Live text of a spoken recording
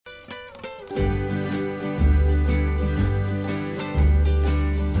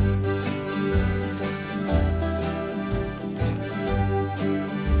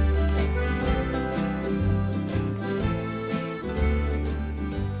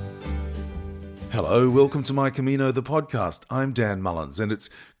Hello, welcome to My Camino, the podcast. I'm Dan Mullins, and it's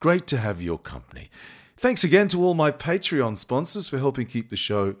great to have your company. Thanks again to all my Patreon sponsors for helping keep the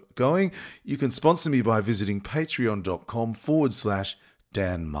show going. You can sponsor me by visiting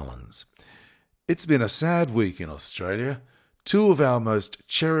patreon.com/Dan Mullins. It's been a sad week in Australia. Two of our most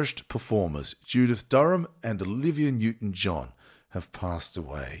cherished performers, Judith Durham and Olivia Newton-John, have passed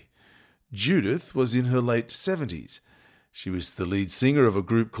away. Judith was in her late 70s. She was the lead singer of a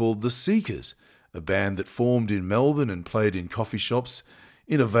group called The Seekers, a band that formed in Melbourne and played in coffee shops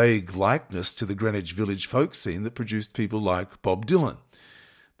in a vague likeness to the Greenwich Village folk scene that produced people like Bob Dylan.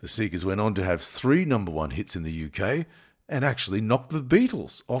 The Seekers went on to have 3 number one hits in the UK and actually knocked the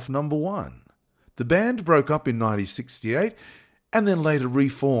Beatles off number 1. The band broke up in 1968 and then later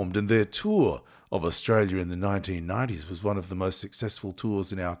reformed, and their tour of Australia in the 1990s was one of the most successful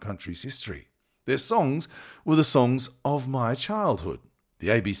tours in our country's history. Their songs were the songs of my childhood. The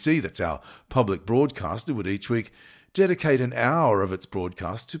ABC, that's our public broadcaster, would each week dedicate an hour of its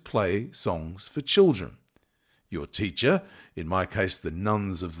broadcast to play songs for children. Your teacher, in my case the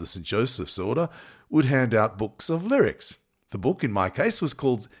nuns of the St. Joseph's Order, would hand out books of lyrics. The book, in my case, was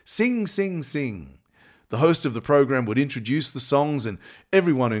called Sing, Sing, Sing. The host of the program would introduce the songs and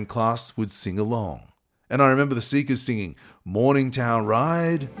everyone in class would sing along. And I remember the Seekers singing Morningtown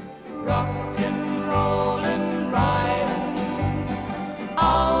Ride, rock and roll and ride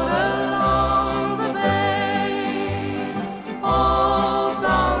out along the bay, all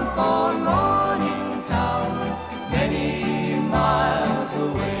bound for Morningtown, many miles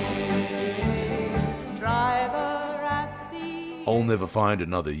away. Driver at the I'll Never Find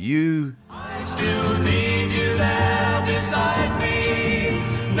Another You, I still need you there beside me,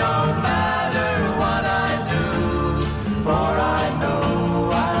 no matter what I do, for I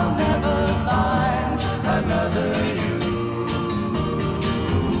know I'll never find another you.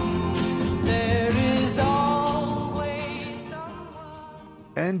 There is always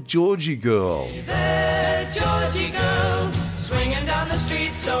someone. and Georgie Girl. There, Georgie girl, swinging down the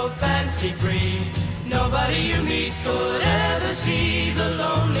street so fancy-free. Nobody you meet could ever see the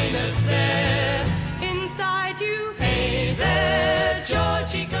loneliness there inside you. Hey there,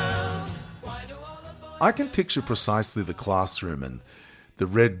 Georgie girl, why do all the boys... I can picture precisely the classroom and the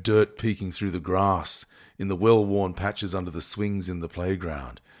red dirt peeking through the grass in the well-worn patches under the swings in the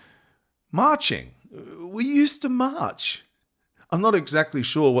playground. Marching. We used to march. I'm not exactly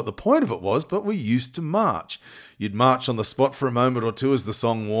sure what the point of it was, but we used to march. You'd march on the spot for a moment or two as the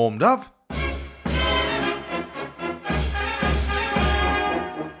song warmed up.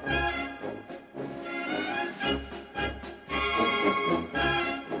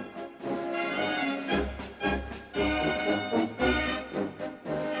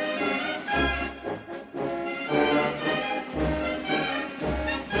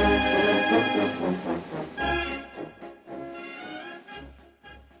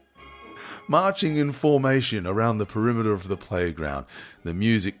 Marching in formation around the perimeter of the playground, the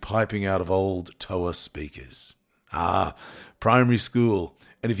music piping out of old Toa speakers. Ah, primary school,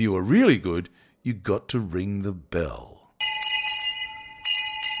 and if you were really good, you got to ring the bell.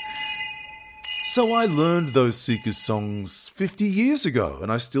 So I learned those Seekers songs 50 years ago,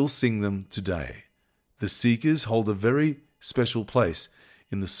 and I still sing them today. The Seekers hold a very special place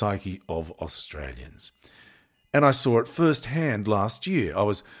in the psyche of Australians. And I saw it firsthand last year. I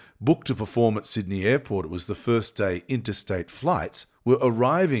was booked to perform at Sydney Airport. It was the first day interstate flights were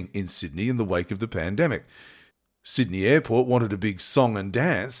arriving in Sydney in the wake of the pandemic. Sydney Airport wanted a big song and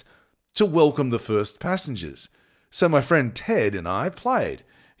dance to welcome the first passengers. So my friend Ted and I played.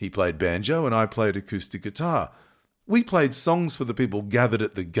 He played banjo and I played acoustic guitar. We played songs for the people gathered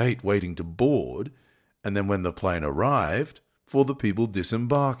at the gate waiting to board, and then when the plane arrived, for the people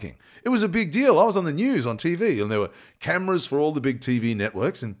disembarking. It was a big deal. I was on the news on TV, and there were cameras for all the big TV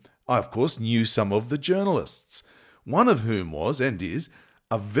networks, and I, of course, knew some of the journalists, one of whom was, and is,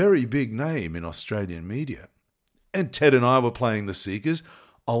 a very big name in Australian media. And Ted and I were playing the Seekers'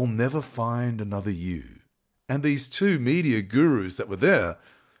 I'll Never Find Another You. And these two media gurus that were there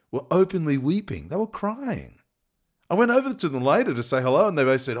were openly weeping. They were crying. I went over to them later to say hello, and they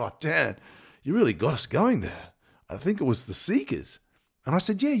both said, "Oh, Dan, you really got us going there. I think it was the Seekers." And I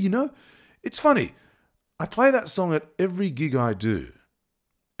said, "Yeah, you know, it's funny. I play that song at every gig I do,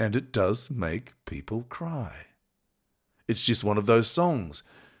 and it does make people cry. It's just one of those songs."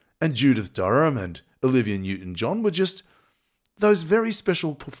 And Judith Durham and Olivia Newton-John were just those very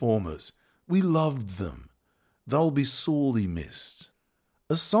special performers. We loved them. They'll be sorely missed.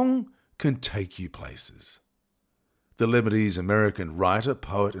 A song can take you places. The Lebanese-American writer,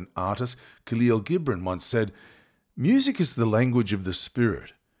 poet and artist Khalil Gibran once said, "Music is the language of the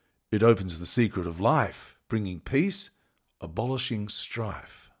spirit. It opens the secret of life, bringing peace, abolishing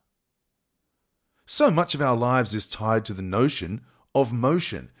strife. So much of our lives is tied to the notion of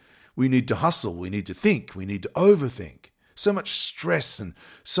motion. We need to hustle, we need to think, we need to overthink. So much stress and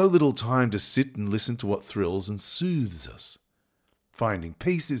so little time to sit and listen to what thrills and soothes us. Finding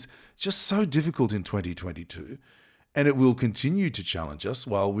peace is just so difficult in 2022, and it will continue to challenge us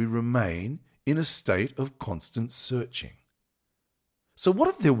while we remain in a state of constant searching. So what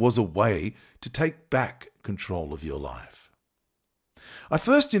if there was a way to take back control of your life? I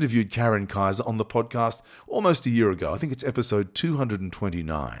first interviewed Karen Kaiser on the podcast almost a year ago. I think it's episode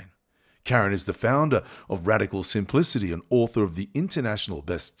 229. Karen is the founder of Radical Simplicity and author of the international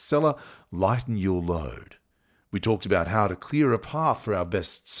bestseller Lighten Your Load. We talked about how to clear a path for our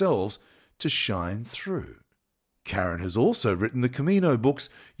best selves to shine through. Karen has also written the Camino books,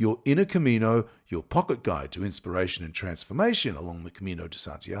 Your Inner Camino, Your Pocket Guide to Inspiration and Transformation along the Camino de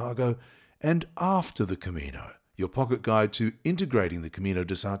Santiago, and After the Camino, Your Pocket Guide to Integrating the Camino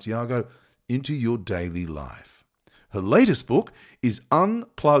de Santiago into your daily life. Her latest book is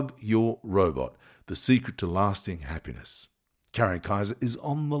Unplug Your Robot, The Secret to Lasting Happiness. Karen Kaiser is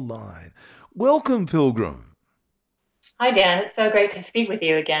on the line. Welcome, Pilgrim. Hi, Dan. It's so great to speak with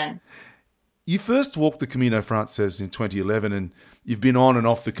you again. You first walked the Camino Frances in 2011, and you've been on and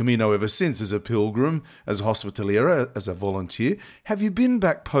off the Camino ever since as a pilgrim, as a hospitaliera, as a volunteer. Have you been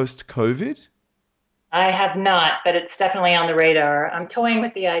back post-COVID? I have not, but it's definitely on the radar. I'm toying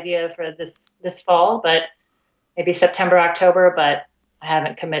with the idea for this fall, but maybe September, October, but I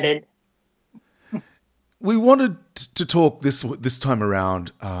haven't committed. We wanted to talk this time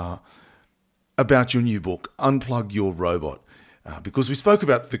around about your new book, Unplug Your Robot, because we spoke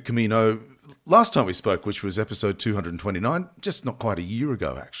about the Camino last time we spoke, which was episode 229, just not quite a year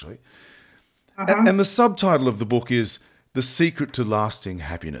ago, actually. And the subtitle of the book is The Secret to Lasting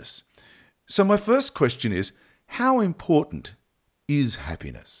Happiness. So my first question is, how important is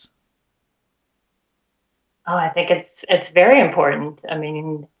happiness? Oh, I think it's very important. I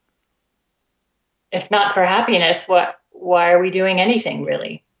mean, if not for happiness, why are we doing anything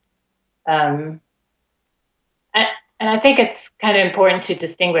really? And I think it's kind of important to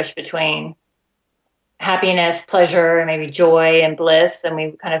distinguish between happiness, pleasure, and maybe joy and bliss. And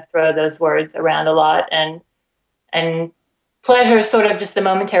we kind of throw those words around a lot. And pleasure is sort of just the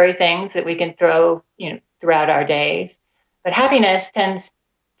momentary things that we can throw, throughout our days. But happiness tends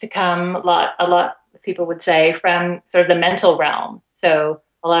to come a lot, people would say, from sort of the mental realm. So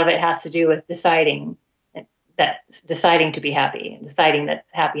a lot of it has to do with deciding to be happy and deciding that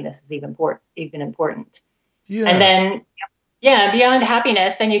happiness is even important. Yeah. And then, beyond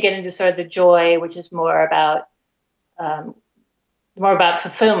happiness, then you get into sort of the joy, which is more about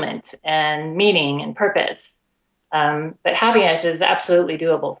fulfillment and meaning and purpose. But happiness is absolutely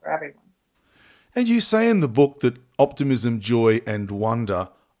doable for everyone. And you say in the book that optimism, joy, and wonder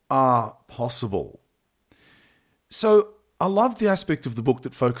are possible. So I love the aspect of the book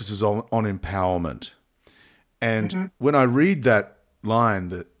that focuses on empowerment. And when I read that line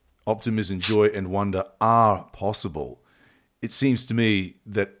that optimism, joy, and wonder are possible, it seems to me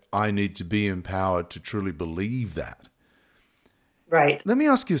that I need to be empowered to truly believe that. Right. Let me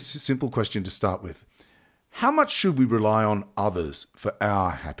ask you a simple question to start with. How much should we rely on others for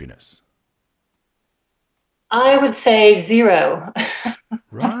our happiness? I would say zero.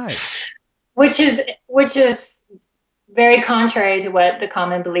 Right. Which is very contrary to what the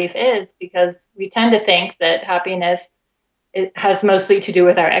common belief is, because we tend to think that happiness has mostly to do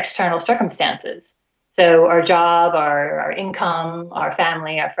with our external circumstances. So our job, our income, our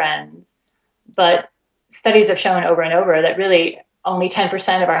family, our friends. But studies have shown over and over that really only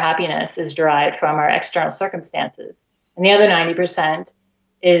 10% of our happiness is derived from our external circumstances. And the other 90%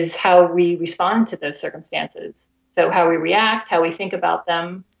 is how we respond to those circumstances. So how we react, how we think about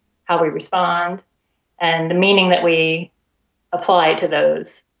them, how we respond, and the meaning that we apply to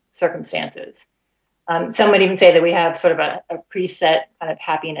those circumstances. Some would even say that we have sort of a preset kind of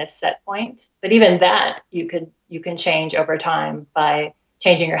happiness set point, but even that you can change over time by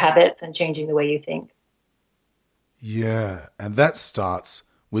changing your habits and changing the way you think. Yeah, and that starts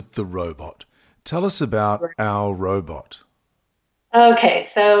with the robot. Tell us about our robot. Okay,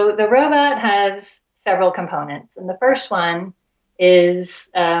 so the robot has several components, and the first one is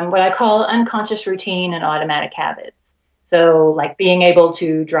what I call unconscious routine and automatic habits. So like being able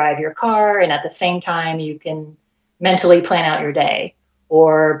to drive your car, and at the same time you can mentally plan out your day,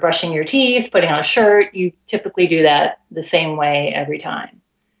 or brushing your teeth, putting on a shirt. You typically do that the same way every time.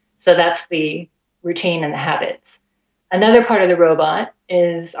 So that's the routine and the habits. Another part of the robot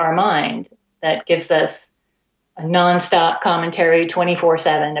is our mind that gives us a nonstop commentary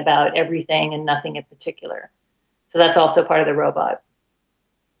 24/7 about everything and nothing in particular. So that's also part of the robot.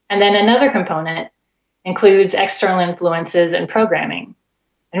 And then another component includes external influences and programming,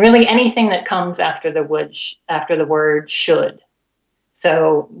 and really anything that comes after the word should.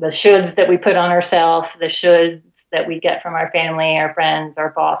 So the shoulds that we put on ourselves, the shoulds that we get from our family, our friends, our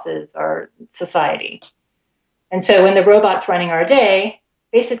bosses, our society. And so when the robot's running our day,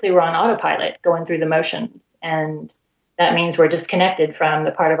 basically we're on autopilot going through the motions. And that means we're disconnected from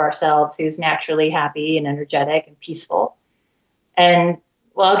the part of ourselves who's naturally happy and energetic and peaceful. And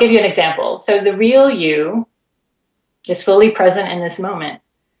well, I'll give you an example. So the real you is fully present in this moment,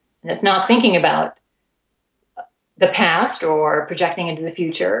 and it's not thinking about the past or projecting into the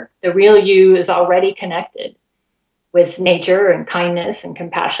future. The real you is already connected with nature and kindness and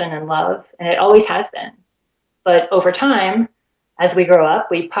compassion and love, and it always has been. But over time, as we grow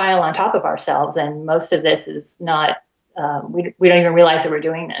up, we pile on top of ourselves, and most of this is not, we don't even realize that we're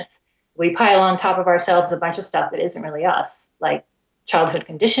doing this. We pile on top of ourselves a bunch of stuff that isn't really us, like childhood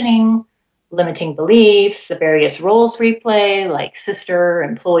conditioning, limiting beliefs, the various roles we play, like sister,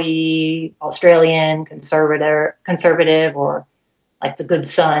 employee, Australian, conservative, or like the good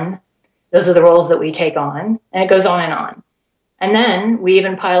son. Those are the roles that we take on, and it goes on and on. And then we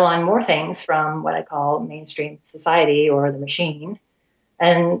even pile on more things from what I call mainstream society or the machine.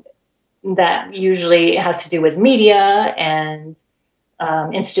 And that usually has to do with media and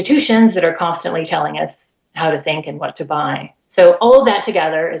institutions that are constantly telling us how to think and what to buy. So all of that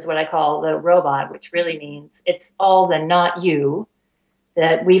together is what I call the robot, which really means it's all the not you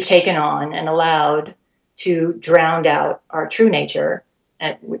that we've taken on and allowed to drown out our true nature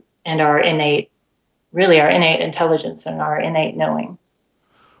and our innate intelligence and our innate knowing.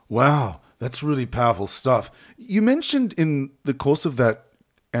 Wow, that's really powerful stuff. You mentioned in the course of that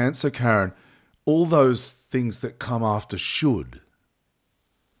answer, Karen, all those things that come after should.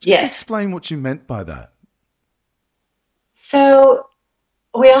 Just explain what you meant by that. So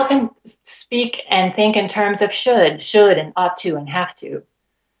we often speak and think in terms of should and ought to and have to.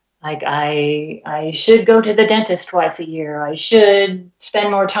 Like I should go to the dentist twice a year. I should spend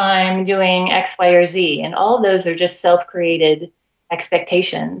more time doing X, Y, or Z. And all of those are just self-created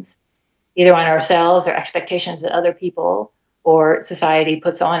expectations, either on ourselves or expectations that other people or society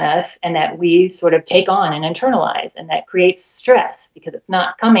puts on us, and that we sort of take on and internalize. And that creates stress because it's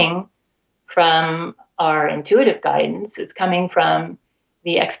not coming from our intuitive guidance. It's coming from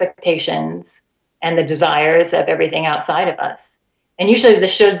the expectations and the desires of everything outside of us. And usually the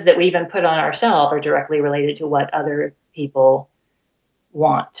shoulds that we even put on ourselves are directly related to what other people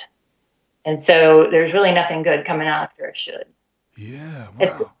want. And so there's really nothing good coming after a should. Yeah,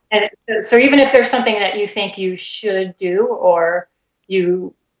 wow. So even if there's something that you think you should do or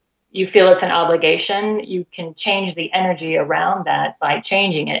you feel it's an obligation, you can change the energy around that by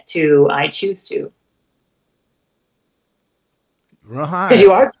changing it to I choose to. Right.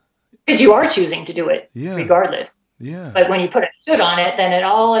 Because you are choosing to do it regardless. Yeah. But when you put a should on it, then it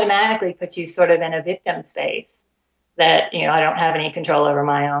all automatically puts you sort of in a victim space that, I don't have any control over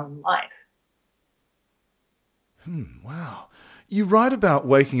my own life. Wow. You write about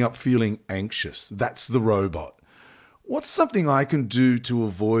waking up feeling anxious. That's the robot. What's something I can do to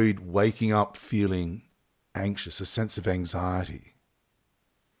avoid waking up feeling anxious, a sense of anxiety?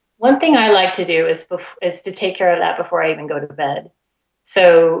 One thing I like to do is to take care of that before I even go to bed.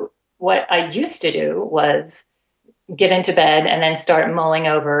 So what I used to do was get into bed and then start mulling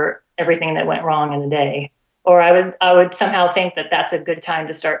over everything that went wrong in the day. Or I would somehow think that that's a good time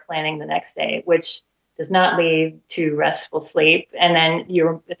to start planning the next day, which does not lead to restful sleep. And then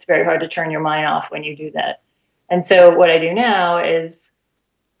it's very hard to turn your mind off when you do that. And so what I do now is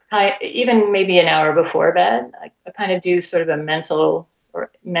even maybe an hour before bed, I kind of do sort of a mental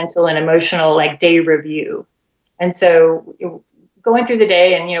and emotional like day review. And so going through the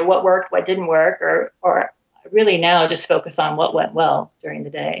day and, what worked, what didn't work, or really now just focus on what went well during the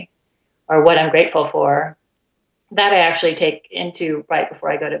day or what I'm grateful for. That I actually take into right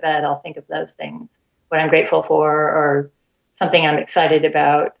before I go to bed. I'll think of those things, what I'm grateful for or something I'm excited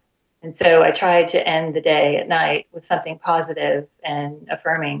about. And so I try to end the day at night with something positive and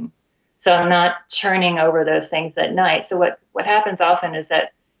affirming. So I'm not churning over those things at night. So what happens often is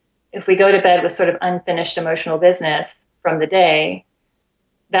that if we go to bed with sort of unfinished emotional business from the day,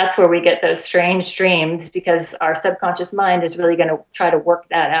 that's where we get those strange dreams because our subconscious mind is really going to try to work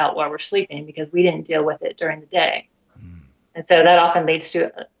that out while we're sleeping because we didn't deal with it during the day. And so that often leads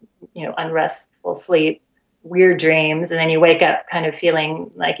to, unrestful sleep, weird dreams, and then you wake up kind of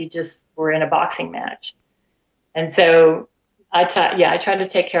feeling like you just were in a boxing match. And so I try to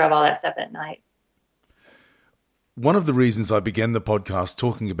take care of all that stuff at night. One of the reasons I began the podcast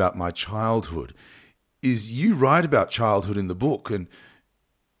talking about my childhood is you write about childhood in the book, and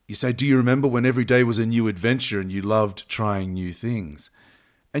you say, do you remember when every day was a new adventure and you loved trying new things?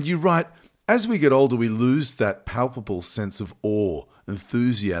 And you write, as we get older, we lose that palpable sense of awe,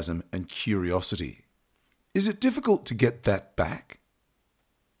 enthusiasm, and curiosity. Is it difficult to get that back?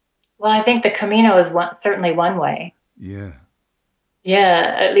 Well, I think the Camino is certainly one way. Yeah.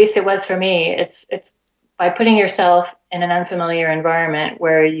 Yeah, at least it was for me. It's by putting yourself in an unfamiliar environment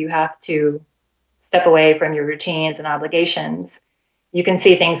where you have to step away from your routines and obligations, you can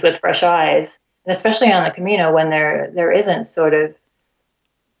see things with fresh eyes. And especially on the Camino, when there isn't sort of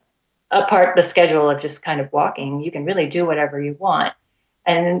a part of the schedule of just kind of walking, you can really do whatever you want.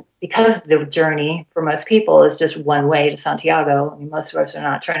 And because the journey for most people is just one way to Santiago, I mean, most of us are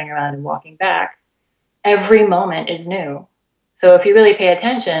not turning around and walking back, every moment is new. So if you really pay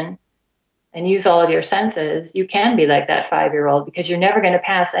attention and use all of your senses, you can be like that 5-year-old, because you're never going to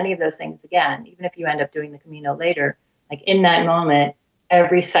pass any of those things again, even if you end up doing the Camino later. Like in that moment,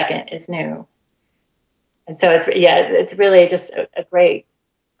 every second is new. And so it's really just a great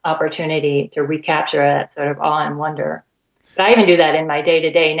opportunity to recapture that sort of awe and wonder. But I even do that in my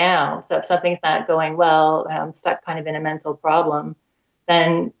day-to-day now. So if something's not going well, and I'm stuck kind of in a mental problem,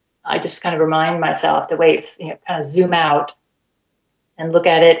 then I just kind of remind myself to kind of zoom out and look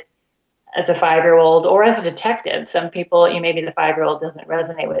at it as a 5-year-old or as a detective. Some people, maybe the 5-year-old doesn't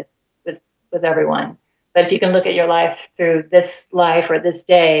resonate with everyone. But if you can look at your life through this life or this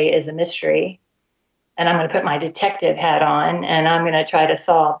day as a mystery, and I'm going to put my detective hat on, and I'm going to try to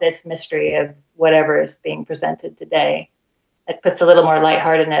solve this mystery of whatever is being presented today. It puts a little more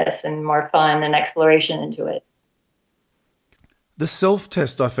lightheartedness and more fun and exploration into it. The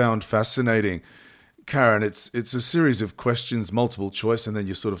self-test I found fascinating. Karen, it's a series of questions, multiple choice, and then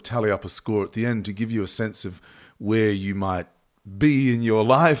you sort of tally up a score at the end to give you a sense of where you might be in your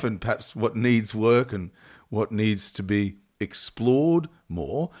life and perhaps what needs work and what needs to be explored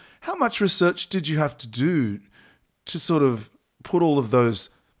more. How much research did you have to do to sort of put all of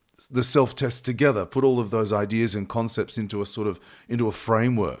the self-tests together, put all of those ideas and concepts into a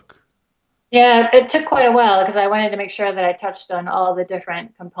framework? Yeah, it took quite a while because I wanted to make sure that I touched on all the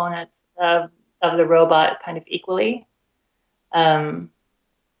different components of the robot kind of equally. I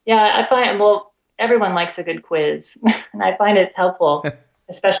find, everyone likes a good quiz, and I find it's helpful,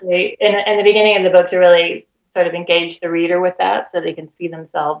 especially in the beginning of the book, to really sort of engage the reader with that so they can see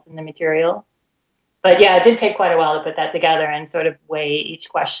themselves in the material. But yeah, it did take quite a while to put that together and sort of weigh each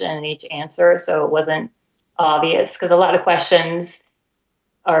question and each answer so it wasn't obvious, because a lot of times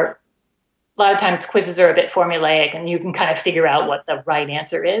quizzes are a bit formulaic and you can kind of figure out what the right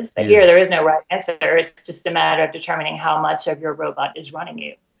answer is. But here there is no right answer. It's just a matter of determining how much of your robot is running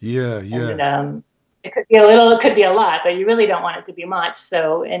you. Yeah. And, it could be a little, it could be a lot, but you really don't want it to be much.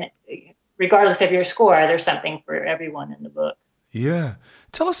 So regardless of your score, there's something for everyone in the book. Yeah.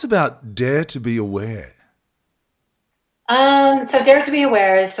 Tell us about Dare to Be Aware. So Dare to Be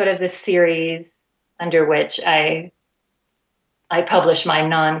Aware is sort of this series under which I publish my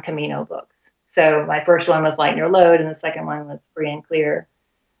non-Camino books. So my first one was Lighten Your Load, and the second one was Free and Clear.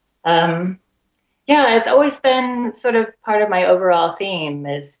 It's always been sort of part of my overall theme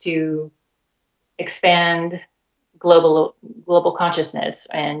is to expand global consciousness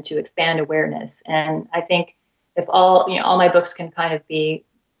and to expand awareness. And I think if all my books can kind of be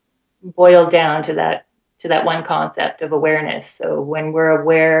boiled down to that one concept of awareness. So when we're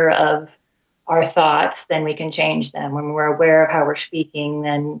aware of our thoughts, then we can change them. When we're aware of how we're speaking,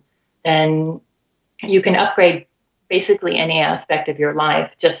 then you can upgrade basically any aspect of your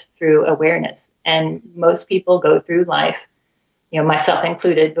life just through awareness. And most people go through life, myself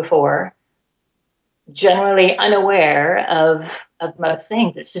included before, generally unaware of most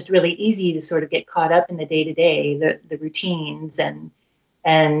things. It's just really easy to sort of get caught up in the day-to-day, the routines and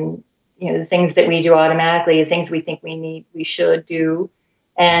the things that we do automatically, the things we think we should do.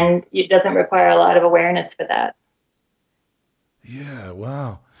 And it doesn't require a lot of awareness for that. Yeah,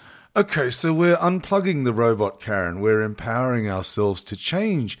 wow. Okay, so we're unplugging the robot, Karen. We're empowering ourselves to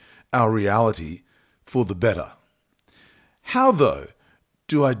change our reality for the better. How, though,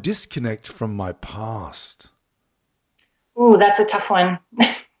 do I disconnect from my past? Ooh, that's a tough one.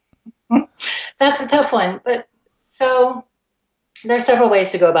 That's a tough one. But so there's several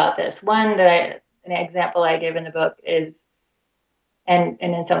ways to go about this. One an example I give in the book is, and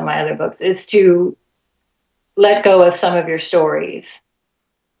in some of my other books, is to let go of some of your stories,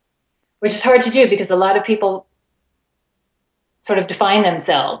 which is hard to do because a lot of people sort of define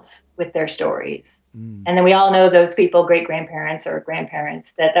themselves with their stories. And then we all know those people, great grandparents or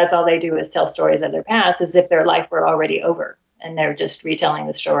grandparents, that's all they do is tell stories of their past as if their life were already over and they're just retelling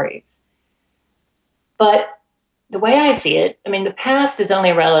the stories. But the way I see it, I mean, the past is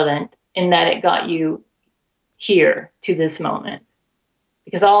only relevant in that it got you here to this moment,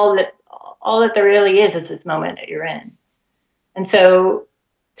 because all that there really is this moment that you're in. And so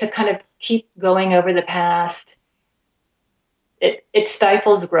to kind of keep going over the past, it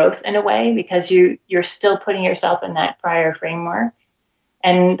stifles growth in a way, because you're still putting yourself in that prior framework.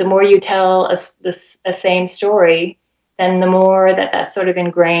 And the more you tell a same story, then the more that's sort of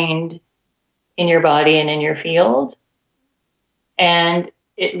ingrained in your body and in your field. And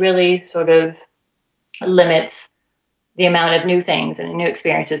it really sort of limits the amount of new things and new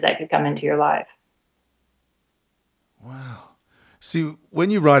experiences that could come into your life. Wow. See,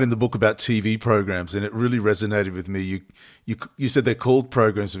 when you write in the book about TV programs, and it really resonated with me, you said they're called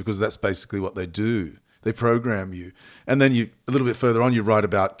programs because that's basically what they do. They program you. And then a little bit further on, you write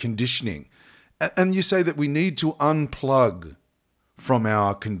about conditioning. And you say that we need to unplug from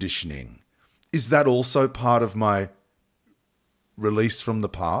our conditioning. Is that also part of my release from the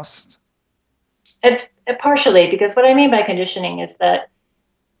past? It's partially, because what I mean by conditioning is that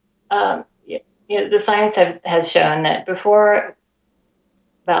the science has shown that before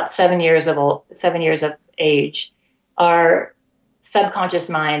about 7 years of age, our subconscious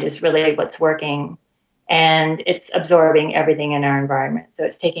mind is really what's working, and it's absorbing everything in our environment. So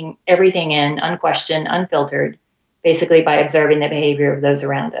it's taking everything in, unquestioned, unfiltered, basically by observing the behavior of those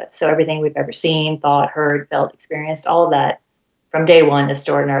around us. So everything we've ever seen, thought, heard, felt, experienced, all of that from day one is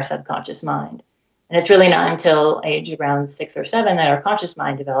stored in our subconscious mind. And it's really not until age around 6 or 7 that our conscious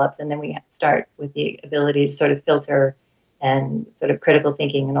mind develops, and then we start with the ability to sort of filter and sort of critical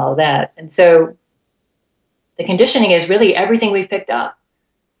thinking and all of that. And so the conditioning is really everything we've picked up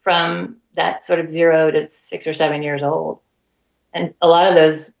from that sort of 0 to 6 or 7 years old. And a lot of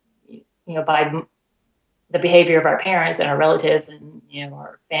those, by the behavior of our parents and our relatives and,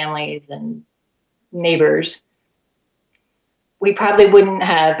 our families and neighbors, we probably wouldn't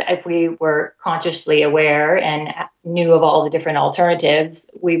have, if we were consciously aware and knew of all the different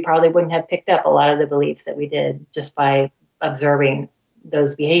alternatives, we probably wouldn't have picked up a lot of the beliefs that we did just by observing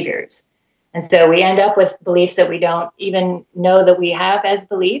those behaviors. And so we end up with beliefs that we don't even know that we have as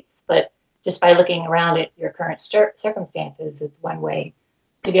beliefs, but just by looking around at your current circumstances is one way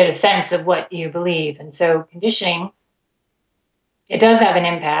to get a sense of what you believe. And so conditioning, it does have an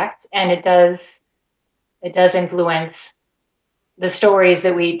impact, and it does influence the stories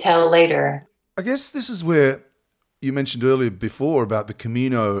that we tell later. I guess this is where you mentioned earlier before about the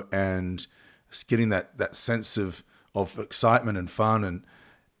Camino and getting that sense of excitement and fun. And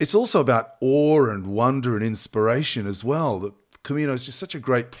it's also about awe and wonder and inspiration as well. The Camino is just such a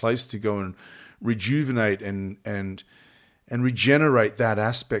great place to go and rejuvenate and regenerate that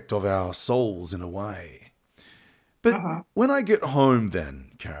aspect of our souls in a way. But when I get home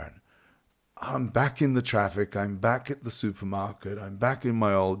then, Karen, I'm back in the traffic, I'm back at the supermarket, I'm back in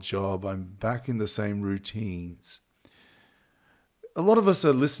my old job, I'm back in the same routines. A lot of us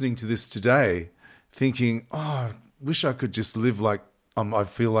are listening to this today thinking, I wish I could just live like I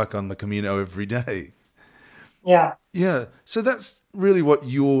feel like on the Camino every day. Yeah. Yeah. So that's really what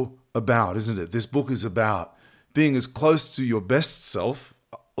you're about, isn't it? This book is about being as close to your best self,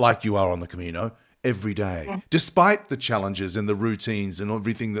 like you are on the Camino, every day, despite the challenges and the routines and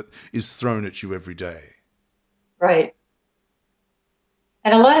everything that is thrown at you every day. Right.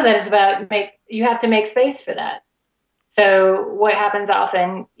 And a lot of that is about you have to make space for that. So what happens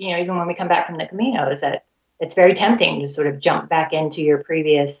often, even when we come back from the Camino, is that it's very tempting to sort of jump back into your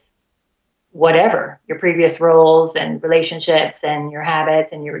previous roles and relationships and your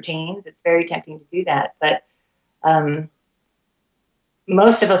habits and your routines. It's very tempting to do that. But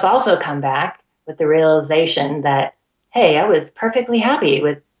most of us also come back with the realization that, hey, I was perfectly happy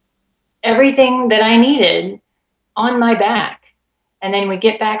with everything that I needed on my back. And then we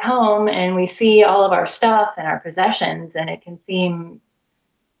get back home and we see all of our stuff and our possessions, and it can seem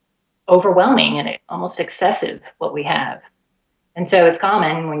overwhelming and almost excessive what we have. And so it's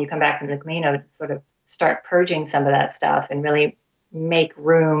common when you come back from the Camino to sort of start purging some of that stuff and really make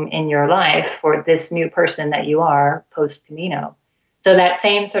room in your life for this new person that you are post Camino. So that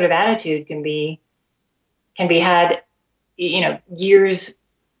same sort of attitude can be had, years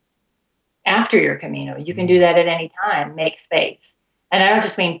after your Camino. You can do that at any time, make space. And I don't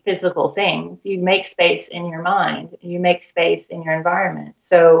just mean physical things. You make space in your mind. You make space in your environment.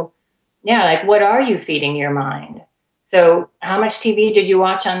 So, yeah, like what are you feeding your mind? So how much TV did you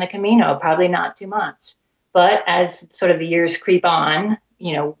watch on the Camino? Probably not too much. But as sort of the years creep on,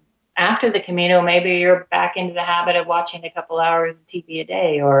 after the Camino, maybe you're back into the habit of watching a couple hours of TV a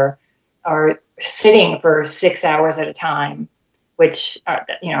day, or sitting for 6 hours at a time, which our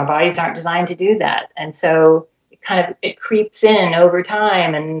bodies aren't designed to do that. And so it creeps in over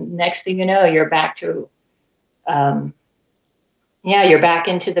time, and next thing you know, you're back to you're back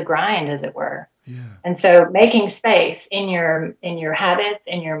into the grind, as it were. Yeah. And so making space in your habits,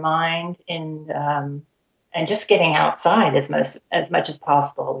 in your mind, and just getting outside as much as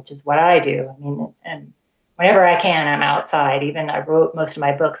possible, which is what I do. I mean, and whenever I can, I'm outside. Even I wrote most of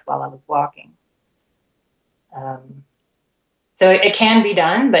my books while I was walking. So it can be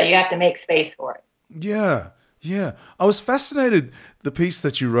done, but you have to make space for it. Yeah. Yeah. I was fascinated, the piece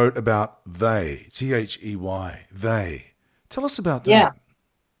that you wrote about they, They, they. Tell us about that. Yeah.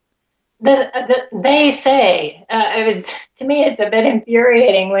 They say, to me, it's a bit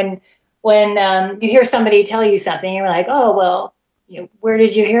infuriating when you hear somebody tell you something, you're like, oh, well, where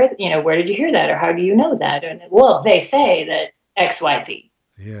did you hear that? Or how do you know that? And well, they say that X, Y, Z.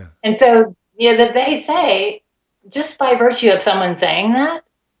 Yeah. And so, that they say, just by virtue of someone saying that,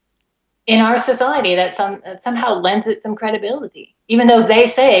 in our society, that somehow lends it some credibility, even though they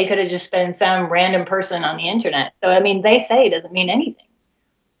say could have just been some random person on the internet. So, I mean, they say doesn't mean anything.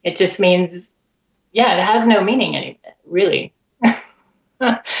 It just means, it has no meaning, really.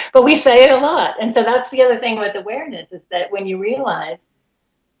 But we say it a lot. And so that's the other thing with awareness, is that when you realize,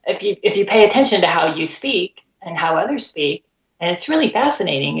 if you pay attention to how you speak and how others speak, and it's really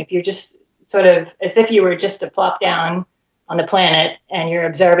fascinating, if you're just sort of, as if you were just to plop down on the planet and you're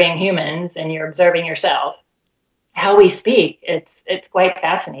observing humans and you're observing yourself, how we speak, it's quite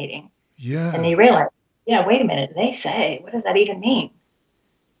fascinating. Yeah. And you realize, wait a minute, they say, what does that even mean?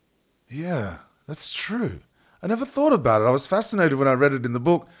 Yeah, that's true. I never thought about it. I was fascinated when I read it in the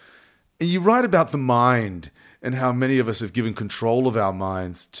book. And you write about the mind and how many of us have given control of our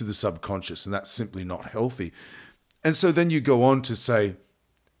minds to the subconscious, and that's simply not healthy. And so then you go on to say,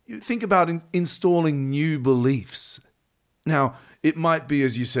 you think about installing new beliefs. Now, it might be,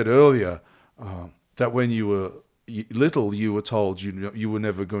 as you said earlier, that when you were little, you were told you were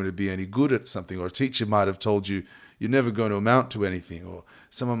never going to be any good at something, or a teacher might have told you you're never going to amount to anything, or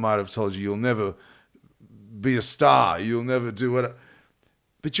someone might have told you you'll never be a star, you'll never do it.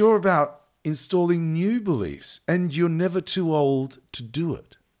 But you're about installing new beliefs, and you're never too old to do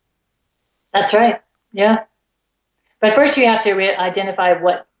it. That's right. Yeah. But first you have to identify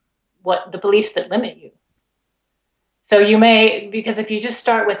what the beliefs that limit you. So because if you just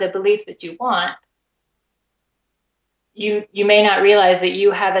start with the beliefs that you want, you may not realize that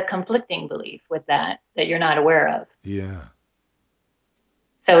you have a conflicting belief with that you're not aware of. Yeah.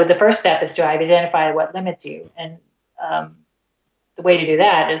 So the first step is to identify what limits you. And the way to do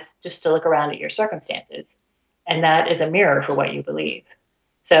that is just to look around at your circumstances. And that is a mirror for what you believe.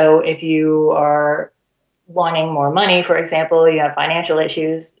 So if you are wanting more money, for example, you have financial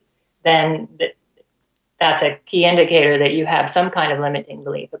issues, then that's a key indicator that you have some kind of limiting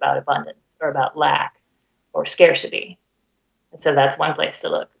belief about abundance or about lack or scarcity. And so that's one place to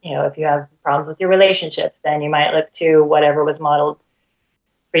look. If you have problems with your relationships, then you might look to whatever was modeled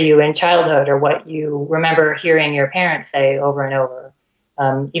for you in childhood, or what you remember hearing your parents say over and over,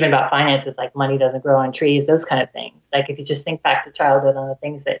 even about finances, like money doesn't grow on trees, those kind of things. Like if you just think back to childhood on the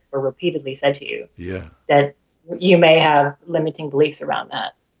things that were repeatedly said to you, that you may have limiting beliefs around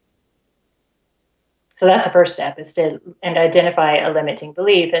that. So that's the first step, is to identify a limiting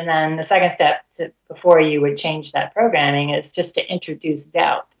belief. And then the second step, before you would change that programming, is just to introduce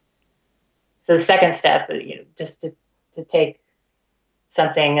doubt. So the second step, just to take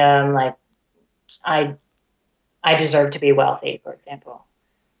something like, I deserve to be wealthy, for example,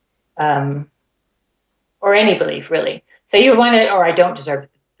 or any belief, really. So you want to, or I don't deserve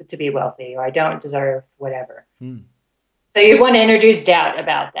to be wealthy, or I don't deserve whatever. So you want to introduce doubt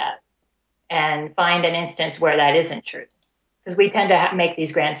about that, and find an instance where that isn't true. Because we tend to make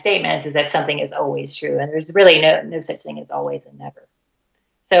these grand statements as if something is always true, and there's really no such thing as always and never.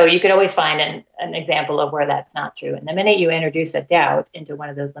 So you could always find an example of where that's not true. And the minute you introduce a doubt into one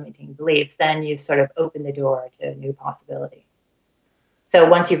of those limiting beliefs, then you've sort of opened the door to a new possibility. So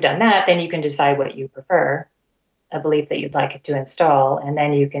once you've done that, then you can decide what you prefer, a belief that you'd like to install, and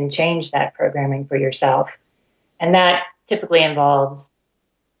then you can change that programming for yourself. And that typically involves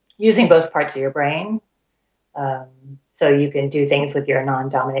using both parts of your brain. So you can do things with your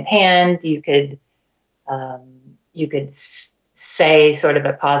non-dominant hand. You could say sort of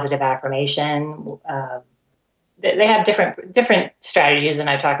a positive affirmation. They have different strategies, and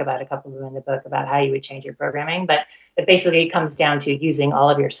I talk about a couple of them in the book about how you would change your programming. But it basically comes down to using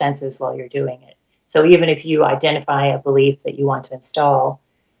all of your senses while you're doing it. So even if you identify a belief that you want to install,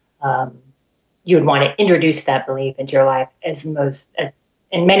 you would want to introduce that belief into your life as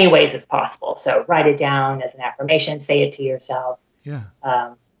in many ways as possible. So write it down as an affirmation, say it to yourself. Yeah.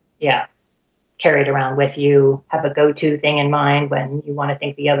 Yeah. Carry it around with you, have a go-to thing in mind when you want to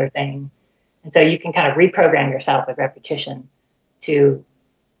think the other thing. And so you can kind of reprogram yourself with repetition to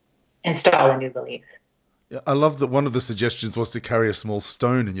install a new belief. Yeah, I love that one of the suggestions was to carry a small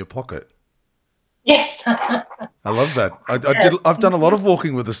stone in your pocket. Yes. I love that. I've done a lot of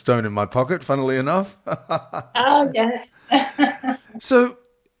walking with a stone in my pocket, funnily enough. Oh, yes. So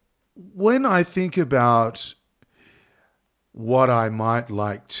when I think about what I might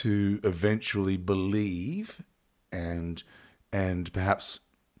like to eventually believe and perhaps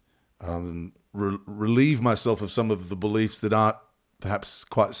relieve myself of some of the beliefs that aren't perhaps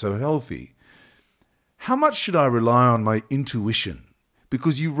quite so healthy, how much should I rely on my intuition?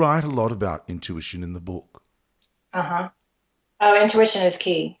 Because you write a lot about intuition in the book. Uh-huh. Oh, intuition is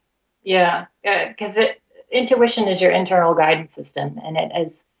key. Yeah, because intuition is your internal guidance system, and it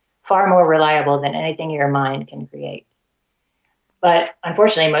is far more reliable than anything your mind can create. But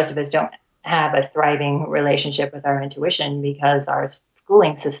unfortunately, most of us don't have a thriving relationship with our intuition because our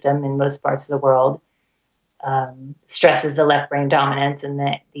schooling system in most parts of the world stresses the left brain dominance and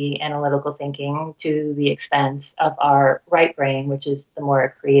the analytical thinking to the expense of our right brain, which is the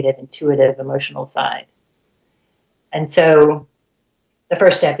more creative, intuitive, emotional side. And so the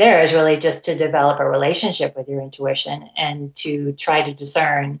first step there is really just to develop a relationship with your intuition and to try to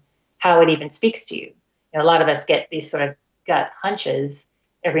discern how it even speaks to you. You know, a lot of us get these sort of gut hunches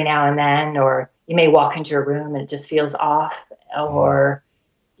every now and then, or you may walk into a room and it just feels off, or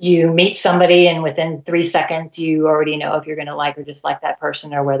you meet somebody and within 3 seconds you already know if you're going to like or dislike that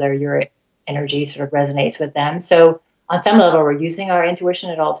person or whether your energy sort of resonates with them. So on some level, we're using our intuition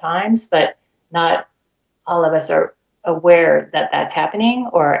at all times, but not all of us are aware that that's happening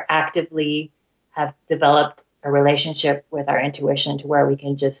or actively have developed a relationship with our intuition to where we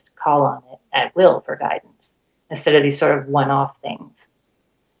can just call on it at will for guidance instead of these sort of one-off things.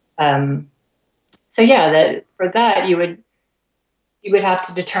 So yeah, for that you would have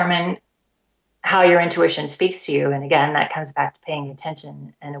to determine how your intuition speaks to you. And again, that comes back to paying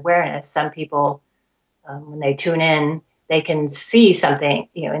attention and awareness. Some people, when they tune in, they can see something,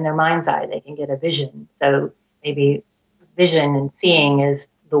 in their mind's eye, they can get a vision. So maybe vision and seeing is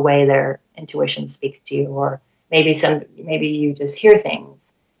the way their intuition speaks to you, or maybe you just hear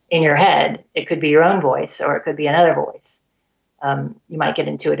things in your head. It could be your own voice, or it could be another voice. You might get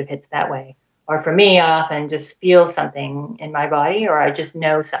intuitive hits that way. Or for me, I often just feel something in my body, or I just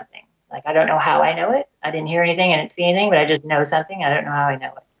know something. Like, I don't know how I know it. I didn't hear anything, I didn't see anything, but I just know something. I don't know how I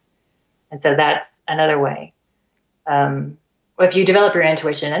know it. And so that's another way. If you develop your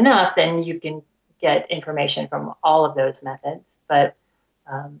intuition enough, then you can get information from all of those methods. But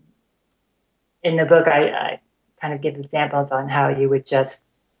in the book, I kind of give examples on how you would just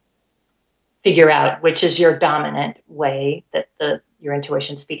figure out which is your dominant way that your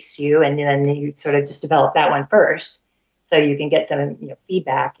intuition speaks to you, and then you sort of just develop that one first, so you can get some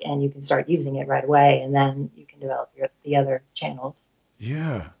feedback and you can start using it right away, and then you can develop the other channels.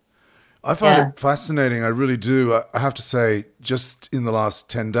 Yeah. I find it fascinating. I really do. I have to say, just in the last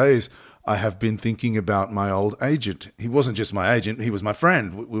 10 days, I have been thinking about my old agent. He wasn't just my agent, he was my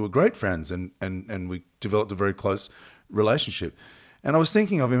friend. We were great friends, and we developed a very close relationship. And I was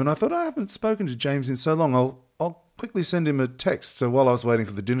thinking of him, and I thought, I haven't spoken to James in so long. I'll quickly send him a text. So while I was waiting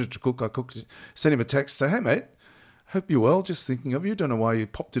for the dinner to cook, sent him a text, say, hey, mate, hope you're well. Just thinking of you. Don't know why you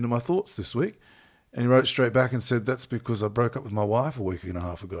popped into my thoughts this week. And he wrote straight back and said, that's because I broke up with my wife a week and a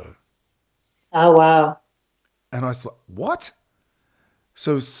half ago. Oh, wow. And I was like, what?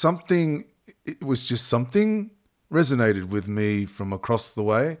 So it was just something resonated with me from across the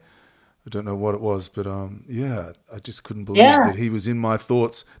way. I don't know what it was, but I just couldn't believe that he was in my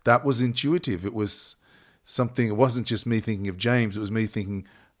thoughts. That was intuitive. It was something, it wasn't just me thinking of James, it was me thinking,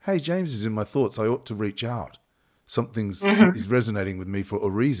 hey, James is in my thoughts, I ought to reach out. Something's is resonating with me for a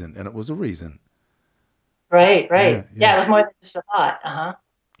reason, and it was a reason. Right. Yeah, it was more than just a thought. Uh-huh.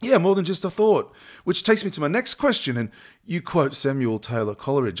 Yeah, more than just a thought, which takes me to my next question. And you quote Samuel Taylor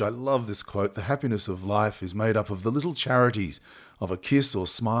Coleridge. I love this quote. The happiness of life is made up of the little charities of a kiss or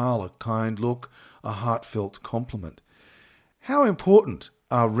smile, a kind look, a heartfelt compliment. How important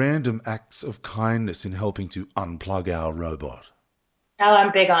are random acts of kindness in helping to unplug our robot? Oh,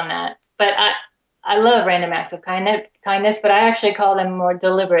 I'm big on that. But I love random acts of kindness, but I actually call them more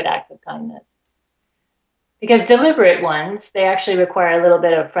deliberate acts of kindness. Because deliberate ones, they actually require a little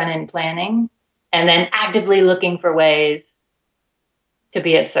bit of front-end planning and then actively looking for ways to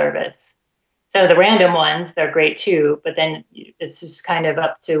be of service. So the random ones, they're great too, but then it's just kind of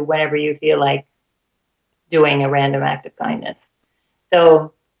up to whenever you feel like doing a random act of kindness.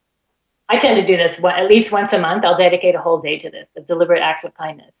 So I tend to do this at least once a month. I'll dedicate a whole day to this, of deliberate acts of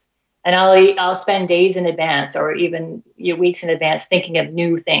kindness. And I'll spend days in advance or even weeks in advance thinking of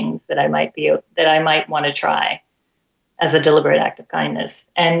new things that I might want to try as a deliberate act of kindness.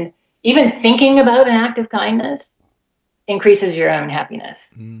 And even thinking about an act of kindness increases your own happiness.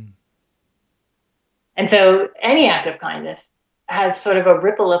 Mm. And so any act of kindness has sort of a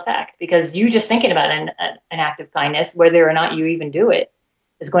ripple effect, because you just thinking about an act of kindness, whether or not you even do it,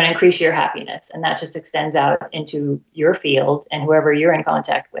 is going to increase your happiness. And that just extends out into your field, and whoever you're in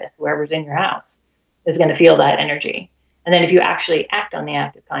contact with, whoever's in your house, is going to feel that energy. And then if you actually act on the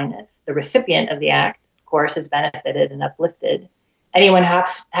act of kindness, the recipient of the act, of course, is benefited and uplifted. Anyone who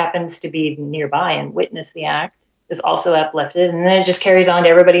happens to be nearby and witness the act is also uplifted. And then it just carries on to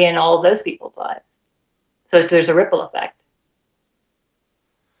everybody in all of those people's lives. So there's a ripple effect.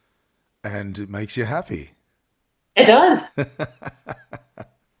 And it makes you happy. It does. For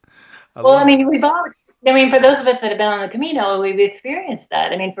those of us that have been on the Camino, we've experienced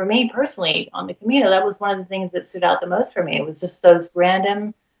that. I mean, for me personally, on the Camino, that was one of the things that stood out the most for me. It was just those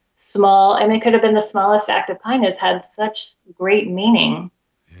random, small, it could have been the smallest act of kindness, had such great meaning.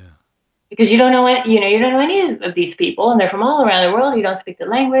 Yeah. Because you don't know any of these people, and they're from all around the world. You don't speak the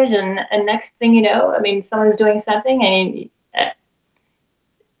language, and next thing you know, someone's doing something, and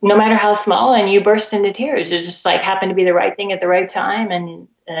no matter how small, and you burst into tears. It just like happened to be the right thing at the right time, and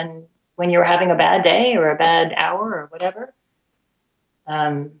when you were having a bad day or a bad hour or whatever.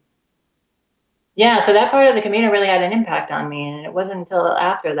 So that part of the Camino really had an impact on me, and it wasn't until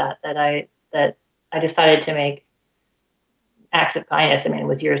after that I decided to make acts of kindness. It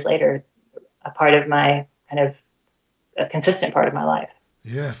was years later, a part of my a consistent part of my life.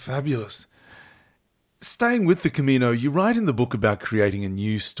 Yeah, fabulous. Staying with the Camino, you write in the book about creating a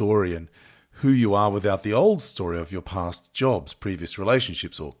new story and who you are without the old story of your past jobs, previous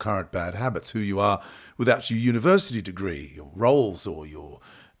relationships, or current bad habits, who you are without your university degree, your roles, or your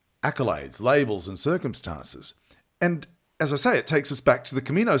accolades, labels, and circumstances. And as I say, it takes us back to the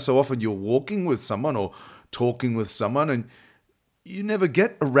Camino. So often you're walking with someone or talking with someone, and you never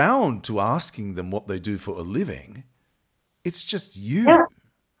get around to asking them what they do for a living. It's just you. Yeah.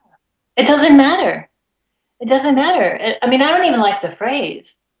 It doesn't matter. It doesn't matter. I don't even like the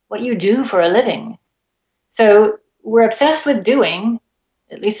phrase, what you do for a living. So we're obsessed with doing,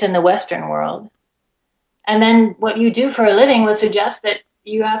 at least in the Western world. And then what you do for a living would suggest that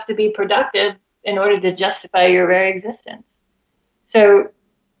you have to be productive in order to justify your very existence. So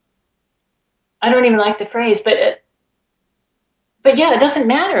I don't even like the phrase, but yeah, it doesn't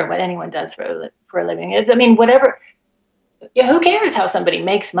matter what anyone does for a living. Whatever. Yeah, who cares how somebody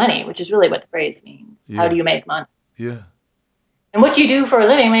makes money, which is really what the phrase means. Yeah. How do you make money? Yeah. And what you do for a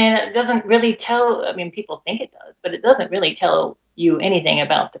living, it doesn't really tell, people think it does, but it doesn't really tell you anything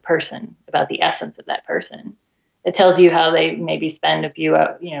about the person, about the essence of that person. It tells you how they maybe spend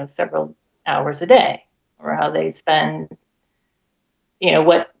several hours a day, or how they spend,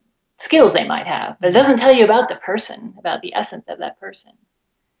 what skills they might have. But it doesn't tell you about the person, about the essence of that person.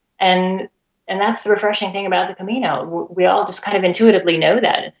 And that's the refreshing thing about the Camino. We all just kind of intuitively know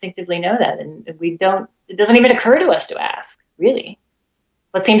that, instinctively know that. And it doesn't even occur to us to ask, really.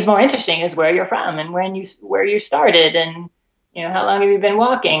 What seems more interesting is where you're from and where you started, and, how long have you been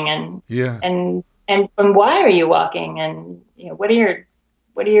walking, and, yeah. and why are you walking, and, what are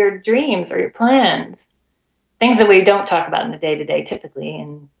your dreams or your plans? Things that we don't talk about in the day-to-day typically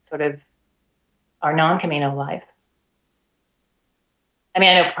in sort of our non-Camino life. I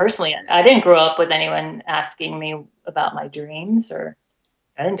know personally, I didn't grow up with anyone asking me about my dreams, or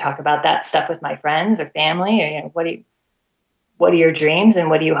I didn't talk about that stuff with my friends or family. Or, what are your dreams, and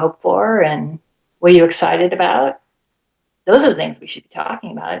what do you hope for, and what are you excited about? Those are the things we should be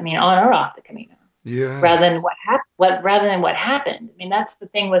talking about. On or off the Camino. Yeah. Rather than what happened. That's the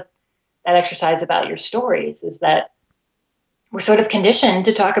thing with that exercise about your stories, is that we're sort of conditioned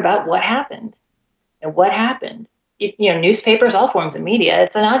to talk about what happened and what happened. Newspapers, all forms of media,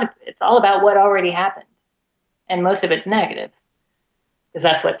 it's all about what already happened, and most of it's negative, because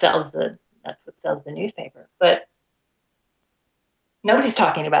that's what sells the newspaper. But nobody's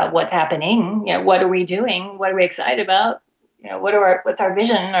talking about what's happening. What are we doing? What are we excited about? What's our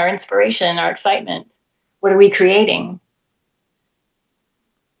vision, our inspiration, our excitement? What are we creating?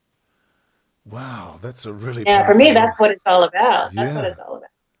 Wow, that's a really for me, that's what it's all about. That's what it's all about.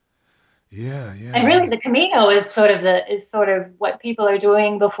 Yeah. And really, the Camino is sort of what people are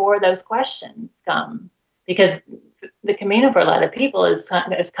doing before those questions come, because the Camino for a lot of people is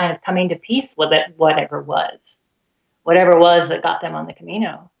kind of coming to peace with it, whatever was that got them on the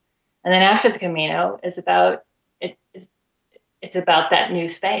Camino. And then after the Camino is about it's about that new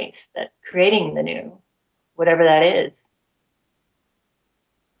space, that creating the new, whatever that is.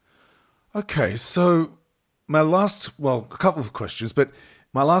 Okay, so a couple of questions, but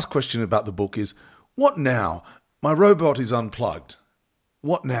my last question about the book is, what now? My robot is unplugged.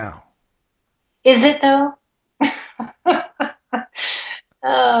 What now? Is it though?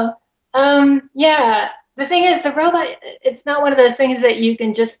 Yeah. The thing is, the robot, it's not one of those things that you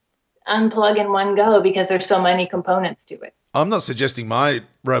can just unplug in one go because there's so many components to it. I'm not suggesting my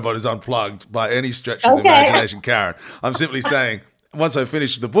robot is unplugged by any stretch of the imagination, Karen. I'm simply saying, once I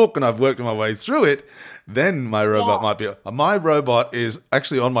finish the book and I've worked my way through it, then my robot might be... My robot is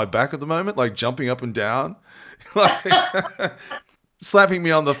actually on my back at the moment, like jumping up and down, like slapping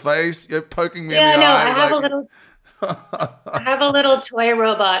me on the face, poking me in the eye. I have a little toy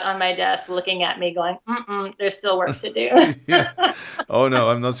robot on my desk looking at me going, there's still work to do. Yeah. Oh, no,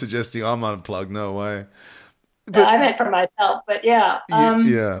 I'm not suggesting I'm unplugged. No way. But, I meant for myself, but yeah.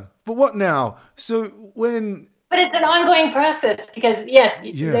 Yeah. But what now? So when... But it's an ongoing process because, yes,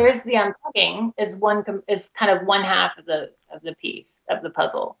 there's the unplugging is kind of one half of the piece, of the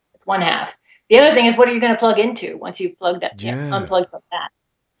puzzle. It's one half. The other thing is, what are you going to plug into once you've plugged that, unplugged from that?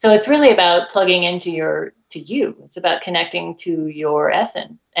 So it's really about plugging into you. It's about connecting to your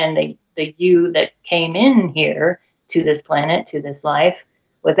essence and the you that came in here to this planet, to this life,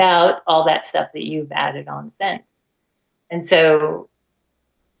 without all that stuff that you've added on since. And so,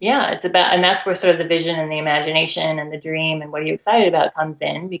 it's about, and that's where sort of the vision and the imagination and the dream and what are you excited about comes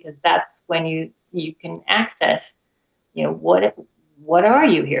in, because that's when you can access, what are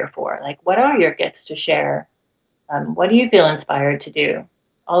you here for? Like, what are your gifts to share? What do you feel inspired to do?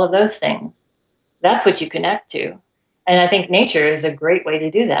 All of those things. That's what you connect to. And I think nature is a great way to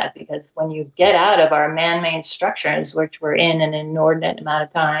do that, because when you get out of our man-made structures, which we're in an inordinate amount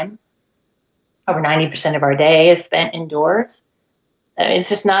of time, over 90% of our day is spent indoors. It's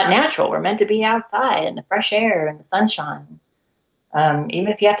just not natural. We're meant to be outside in the fresh air and the sunshine. Even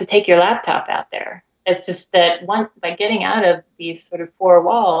if you have to take your laptop out there. It's just that by getting out of these sort of four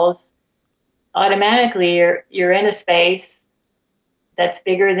walls, automatically you're in a space that's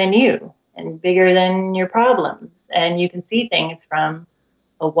bigger than you and bigger than your problems. And you can see things from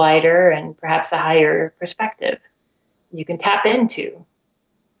a wider and perhaps a higher perspective. You can tap into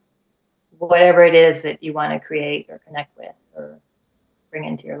whatever it is that you want to create or connect with or bring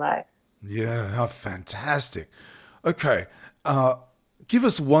into your life. Yeah, how fantastic. Okay, give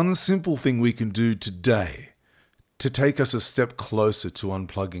us one simple thing we can do today to take us a step closer to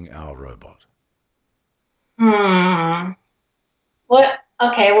unplugging our robot. Well,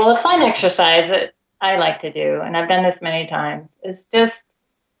 a fun exercise that I like to do, and I've done this many times, is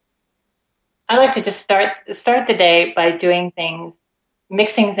I like to just start the day by doing things,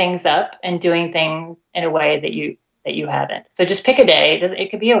 mixing things up and doing things in a way that you haven't. So just pick a day.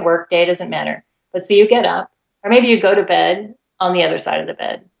 It could be a work day, doesn't matter. But so you get up, or maybe you go to bed on the other side of the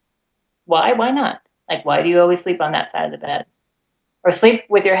bed. Why? Why not? Like, why do you always sleep on that side of the bed? Or sleep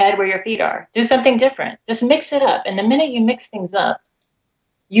with your head where your feet are. Do something different. Just mix it up. And the minute you mix things up,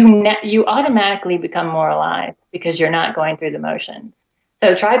 you automatically become more alive because you're not going through the motions.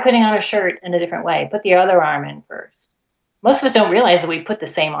 So try putting on a shirt in a different way. Put the other arm in first. Most of us don't realize that we put the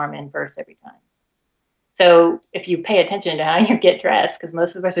same arm in first every time. So if you pay attention to how you get dressed, because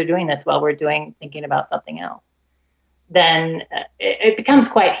most of us are doing this while we're thinking about something else, then it becomes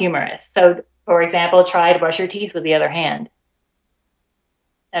quite humorous. So, for example, try to brush your teeth with the other hand.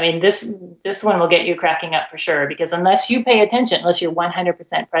 I mean, this one will get you cracking up for sure, because unless you pay attention, unless you're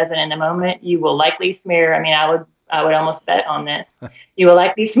 100% present in the moment, you will likely smear. I mean, I would almost bet on this. You will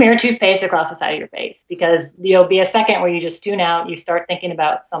likely smear toothpaste across the side of your face, because there'll be a second where you just tune out, you start thinking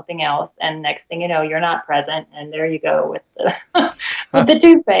about something else, and next thing you know, you're not present, and there you go with the with the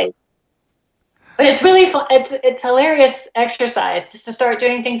toothpaste. But it's really fun. It's hilarious exercise just to start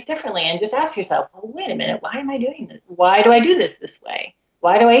doing things differently and just ask yourself, well, wait a minute, why am I doing this? Why do I do this way?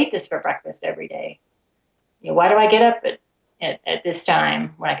 Why do I eat this for breakfast every day? Why do I get up at this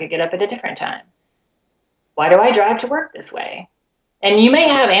time when I could get up at a different time? Why do I drive to work this way? And you may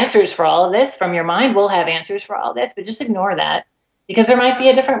have answers for all of this. From your mind will have answers for all of this, but just ignore that, because there might be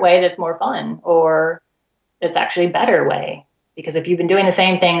a different way that's more fun, or that's actually a better way. Because if you've been doing the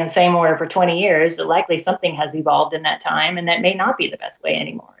same thing in the same order for 20 years, likely something has evolved in that time, and that may not be the best way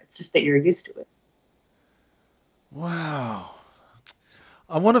anymore. It's just that you're used to it. Wow.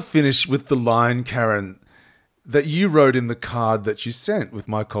 I want to finish with the line, Karen, that you wrote in the card that you sent with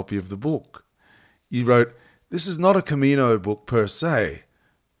my copy of the book. You wrote, This is not a Camino book per se,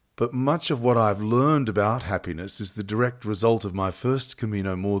 but much of what I've learned about happiness is the direct result of my first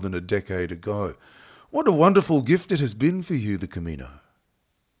Camino more than a decade ago. What a wonderful gift it has been for you, the Camino.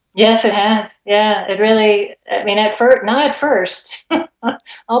 Yes, it has. Yeah, it really, I mean, not at first.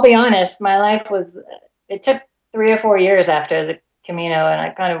 I'll be honest, my life it took 3 or 4 years after the Camino, and I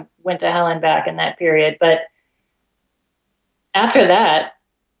kind of went to hell and back in that period. But after that,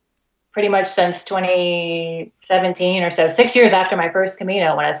 pretty much since 2017 or so, 6 years after my first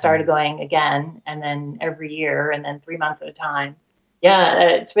Camino, when I started going again, and then every year, and then 3 months at a time. Yeah,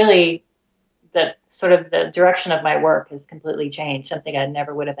 it's really the direction of my work has completely changed, something I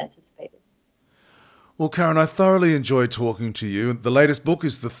never would have anticipated. Well, Karen, I thoroughly enjoyed talking to you. The latest book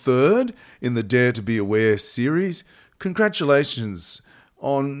is the third in the Dare to Be Aware series. Congratulations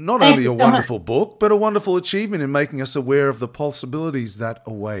on not only a wonderful book, but a wonderful achievement in making us aware of the possibilities that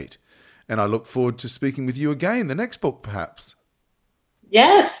await. And I look forward to speaking with you again, the next book perhaps.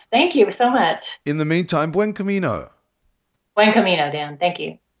 Yes, thank you so much. In the meantime, buen camino. Buen camino, Dan. Thank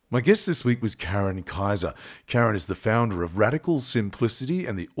you. My guest this week was Karen Kaiser. Karen is the founder of Radical Simplicity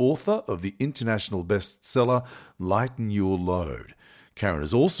and the author of the international bestseller Lighten Your Load. Karen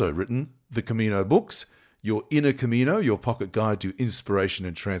has also written the Camino books, Your Inner Camino, Your Pocket Guide to Inspiration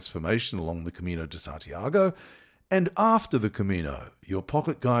and Transformation along the Camino de Santiago, and After the Camino, Your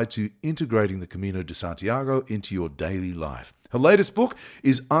Pocket Guide to Integrating the Camino de Santiago into Your Daily Life. Her latest book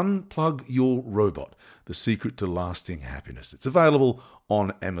is Unplug Your Robot, The Secret to Lasting Happiness. It's available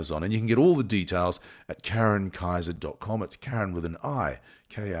on Amazon, and you can get all the details at KarenKaiser.com. It's Karen with an I,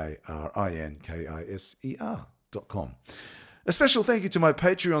 KarinKaiser.com. A special thank you to my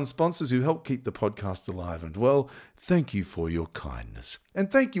Patreon sponsors who help keep the podcast alive and well. Thank you for your kindness.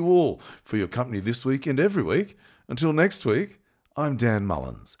 And thank you all for your company this week and every week. Until next week, I'm Dan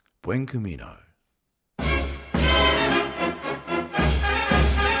Mullins. Buen Camino.